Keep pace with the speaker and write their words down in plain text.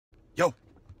Yo!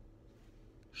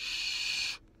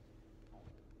 Shh.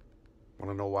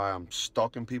 Want to know why I'm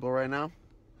stalking people right now?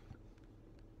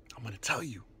 I'm going to tell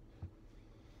you.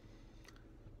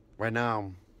 Right now,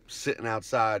 I'm sitting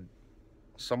outside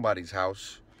somebody's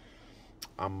house.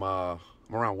 I'm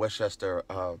around Westchester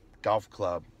Golf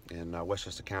Club in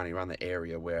Westchester County, around the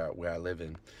area where I live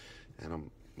in. And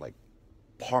I'm like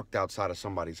parked outside of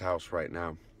somebody's house right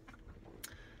now.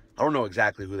 I don't know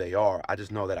exactly who they are. I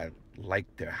just know that I like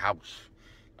their house.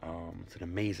 It's an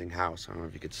amazing house. I don't know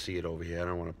if you could see it over here. I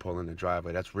don't want to pull in the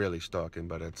driveway. That's really stalking,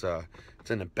 but it's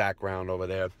in the background over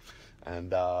there,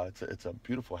 and it's a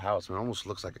beautiful house. I mean, it almost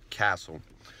looks like a castle.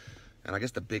 And I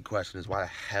guess the big question is, why the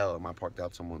hell am I parked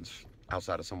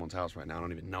outside of someone's house right now? I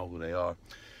don't even know who they are.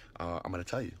 I'm gonna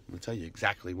tell you. I'm gonna tell you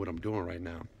exactly what I'm doing right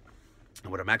now.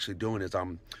 And what I'm actually doing is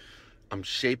I'm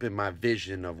shaping my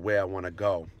vision of where I want to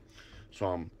go. So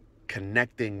I'm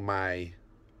connecting my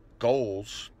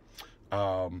goals.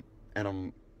 And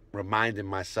I'm reminding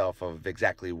myself of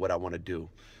exactly what I want to do.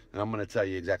 And I'm going to tell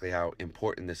you exactly how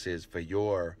important this is for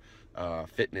your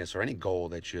fitness or any goal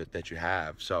that you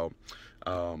have. So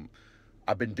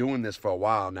I've been doing this for a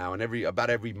while now, and about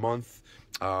every month,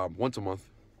 once a month,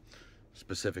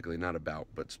 specifically,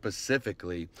 but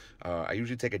specifically, I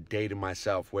usually take a day to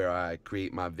myself where I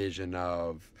create my vision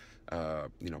of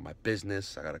my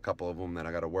business. I got a couple of them that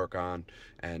I got to work on,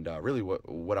 and really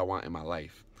what I want in my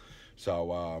life.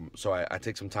 So I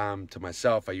take some time to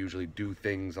myself. I usually do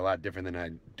things a lot different than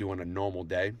I do on a normal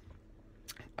day.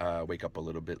 Wake up a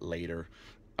little bit later.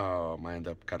 I end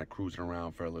up kind of cruising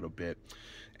around for a little bit,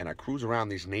 and I cruise around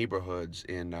these neighborhoods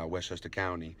in Westchester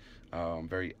County,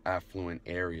 very affluent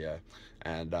area,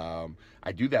 and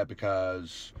I do that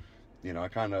because I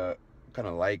kind of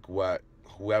like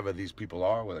whoever these people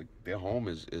are. Like, their home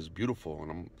is beautiful,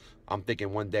 and I'm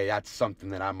thinking one day that's something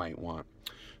that I might want.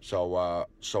 So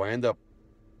I end up,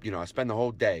 I spend the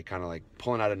whole day kind of like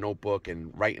pulling out a notebook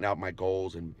and writing out my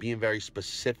goals and being very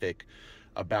specific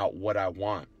about what I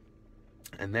want.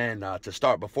 And then to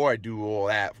start, before I do all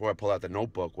that, before I pull out the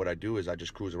notebook, what I do is I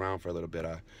just cruise around for a little bit.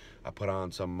 I put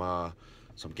on some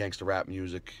gangster rap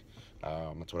music.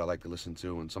 That's what I like to listen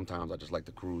to, and sometimes I just like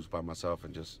to cruise by myself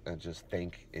and just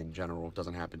think in general. It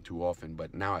doesn't happen too often,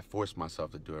 but now I force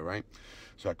myself to do it, right?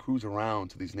 So I cruise around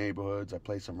to these neighborhoods, I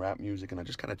play some rap music, and I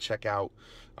just kind of check out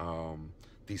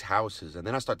these houses, and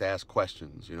then I start to ask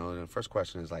questions. The first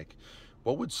question is like,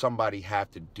 what would somebody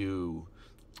have to do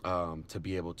to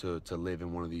be able to live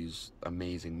in one of these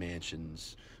amazing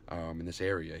mansions in this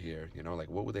area here? Like,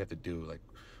 what would they have to do? Like,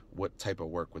 what type of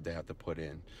work would they have to put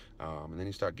in? And then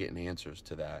you start getting answers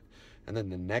to that. And then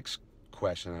the next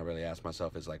question I really ask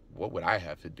myself is like, what would I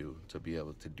have to do to be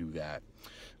able to do that?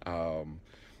 And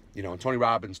Tony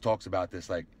Robbins talks about this,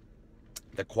 like,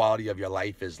 the quality of your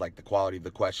life is like the quality of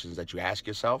the questions that you ask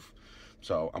yourself.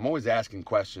 So I'm always asking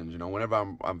questions. Whenever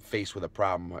I'm faced with a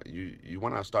problem, you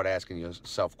want to start asking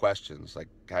yourself questions like,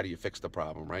 how do you fix the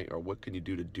problem, right? Or what can you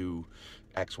do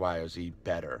X, Y, or Z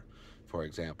better, for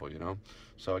example,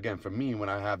 So again, for me, when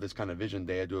I have this kind of vision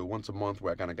day, I do it once a month,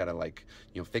 where I kind of got to, like,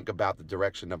 think about the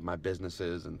direction of my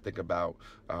businesses and think about,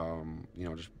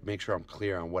 just make sure I'm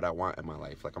clear on what I want in my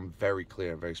life. Like, I'm very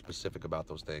clear and very specific about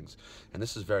those things. And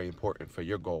this is very important for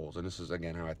your goals. And this is,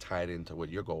 again, how I tie it into what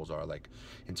your goals are, like,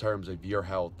 in terms of your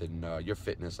health and your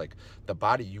fitness. Like, the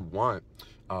body you want,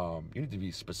 you need to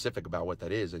be specific about what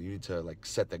that is, and you need to, like,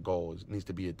 set the goals. It needs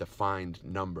to be a defined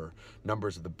number.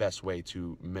 Numbers are the best way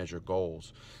to measure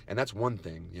goals, and that's one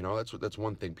thing. That's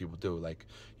one thing people do. Like,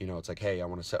 it's like, hey, I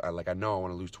want to set, I know I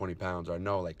want to lose 20 pounds, or I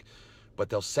know, like, but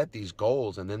they'll set these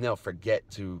goals and then they'll forget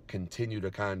to continue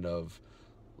to kind of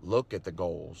look at the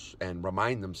goals and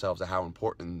remind themselves of how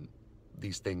important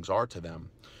these things are to them,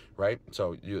 right?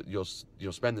 So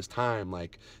you'll spend this time,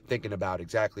 like, thinking about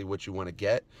exactly what you want to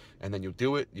get, and then you'll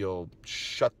do it. You'll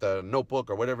shut the notebook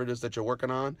or whatever it is that you're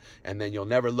working on, and then you'll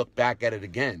never look back at it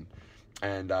again.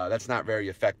 And that's not very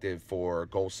effective for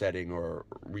goal setting or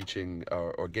reaching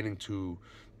or getting to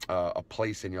a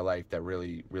place in your life that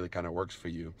really kind of works for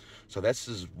you. So this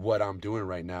is what I'm doing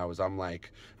right now, is I'm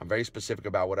very specific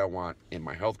about what I want in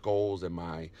my health goals, in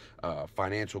my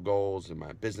financial goals, in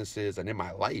my businesses, and in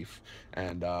my life.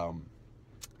 And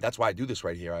that's why I do this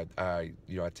right here. I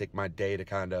take my day to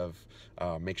kind of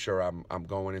make sure I'm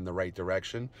going in the right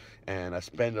direction, and I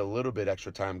spend a little bit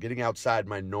extra time getting outside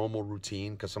my normal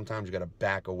routine, because sometimes you got to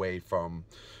back away from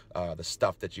the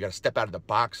stuff that you got to step out of the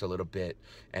box a little bit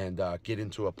and get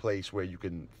into a place where you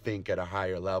can think at a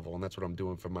higher level. And that's what I'm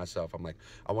doing for myself. I'm like,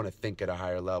 I want to think at a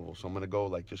higher level. So I'm going to go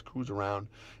like just cruise around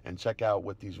and check out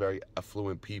what these very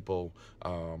affluent people,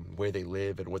 where they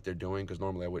live and what they're doing. Because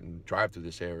normally I wouldn't drive through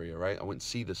this area, right? I wouldn't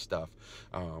see this stuff.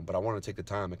 But I want to take the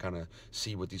time and kind of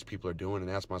see what these people are doing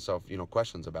and ask myself, you know,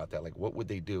 questions about that. Like, what would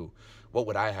they do? What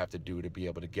would I have to do to be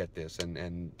able to get this?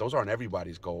 And those aren't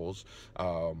everybody's goals.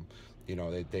 You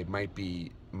know, they might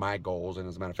be my goals, and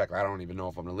as a matter of fact, I don't even know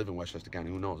if I'm gonna live in Westchester County.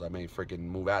 Who knows? I may freaking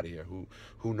move out of here.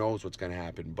 Who knows what's gonna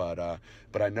happen? But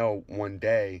I know one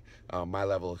day my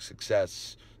level of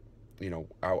success, you know,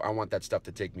 I want that stuff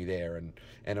to take me there,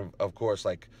 and of course,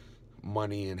 like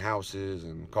money and houses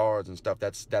and cars and stuff.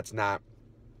 That's not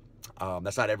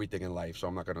everything in life, so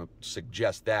I'm not going to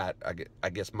suggest that. I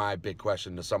guess my big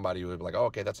question to somebody who would be like, oh,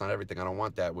 okay, that's not everything, I don't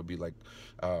want that, would be like,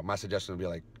 my suggestion would be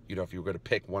like, you know, if you were going to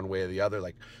pick one way or the other,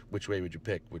 like, which way would you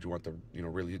pick? Would you want the, you know,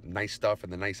 really nice stuff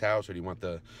and the nice house, or do you want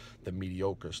the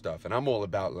mediocre stuff? And I'm all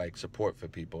about, like, support for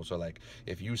people. So, like,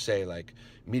 if you say, like,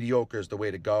 mediocre is the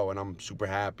way to go, and I'm super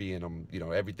happy, and I'm, you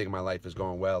know, everything in my life is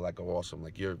going well, I go, awesome,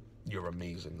 like, you're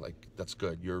amazing, like, that's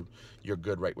good, you're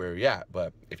good right where you're at.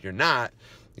 But if you're not,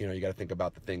 you know, you got to think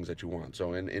about the things that you want.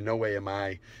 So in no way am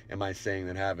I saying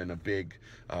that having a big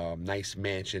nice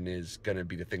mansion is going to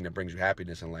be the thing that brings you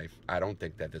happiness in life. I don't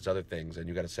think that. There's other things, and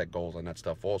you got to set goals on that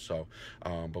stuff also.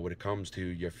 But when it comes to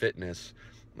your fitness,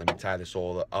 let me tie this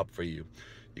all up for you.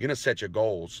 You're going to set your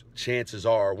goals. Chances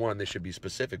are, one, they should be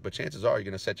specific, but chances are you're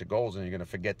going to set your goals and you're going to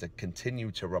forget to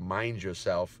continue to remind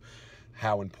yourself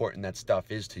how important that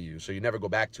stuff is to you, so you never go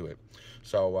back to it.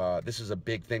 So this is a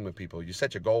big thing with people. You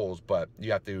set your goals, but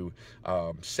you have to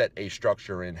set a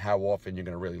structure in how often you're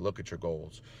going to really look at your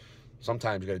goals.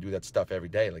 Sometimes you got to do that stuff every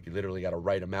day. Like, you literally got to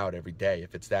write them out every day.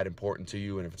 If it's that important to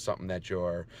you, and if it's something that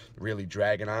you're really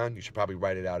dragging on, you should probably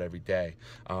write it out every day.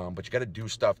 But you got to do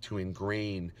stuff to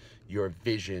ingrain your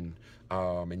vision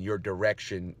and your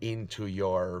direction into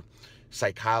your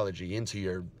psychology, into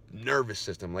your nervous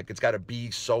system. Like, it's got to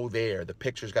be so there. The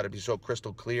picture's got to be so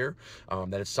crystal clear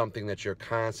that it's something that you're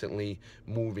constantly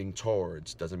moving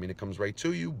towards. Doesn't mean it comes right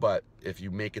to you, but if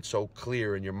you make it so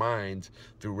clear in your mind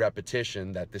through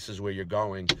repetition that this is where you're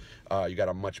going, you got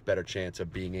a much better chance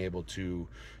of being able to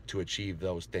achieve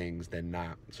those things than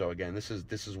not. So again, this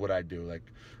is what I do. Like,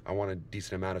 I want a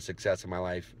decent amount of success in my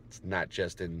life. It's not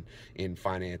just in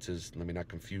finances. Let me not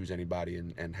confuse anybody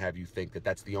and have you think that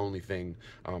that's the only thing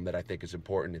that I think is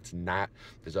important. It's not.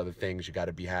 There's other things. You got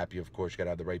to be happy, of course. You got to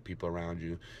have the right people around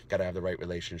you. Got to have the right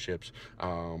relationships.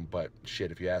 But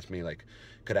shit, if you ask me, like,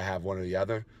 could I have one or the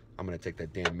other? I'm gonna take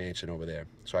that damn mansion over there.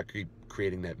 So I keep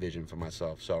creating that vision for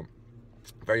myself. So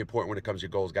very important when it comes to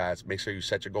your goals, guys. Make sure you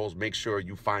set your goals. Make sure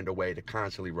you find a way to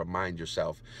constantly remind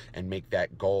yourself and make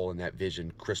that goal and that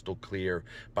vision crystal clear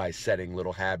by setting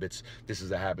little habits. This is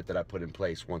a habit that I put in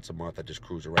place once a month. I just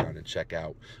cruise around and check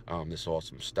out this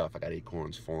awesome stuff. I got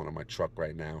acorns falling on my truck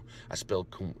right now. I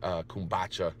spilled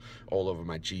kombucha all over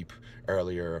my Jeep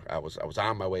earlier. I was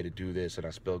on my way to do this, and I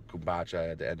spilled kombucha. I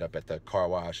had to end up at the car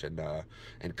wash and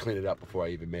clean it up before I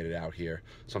even made it out here.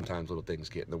 Sometimes little things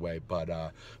get in the way, but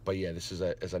yeah, this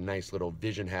is a nice little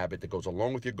vision habit that goes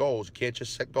along with your goals. You can't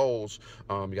just set goals.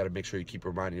 You got to make sure you keep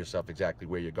reminding yourself exactly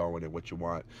where you're going and what you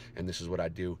want. And this is what I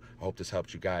do. I hope this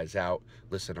helps you guys out.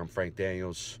 Listen, I'm Frank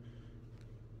Daniels.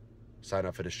 Sign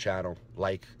up for this channel.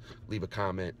 Like, leave a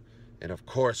comment, and of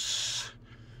course,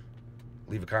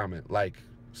 leave a comment, like,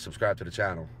 subscribe to the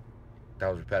channel. That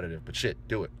was repetitive, but shit,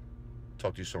 do it.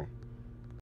 Talk to you soon.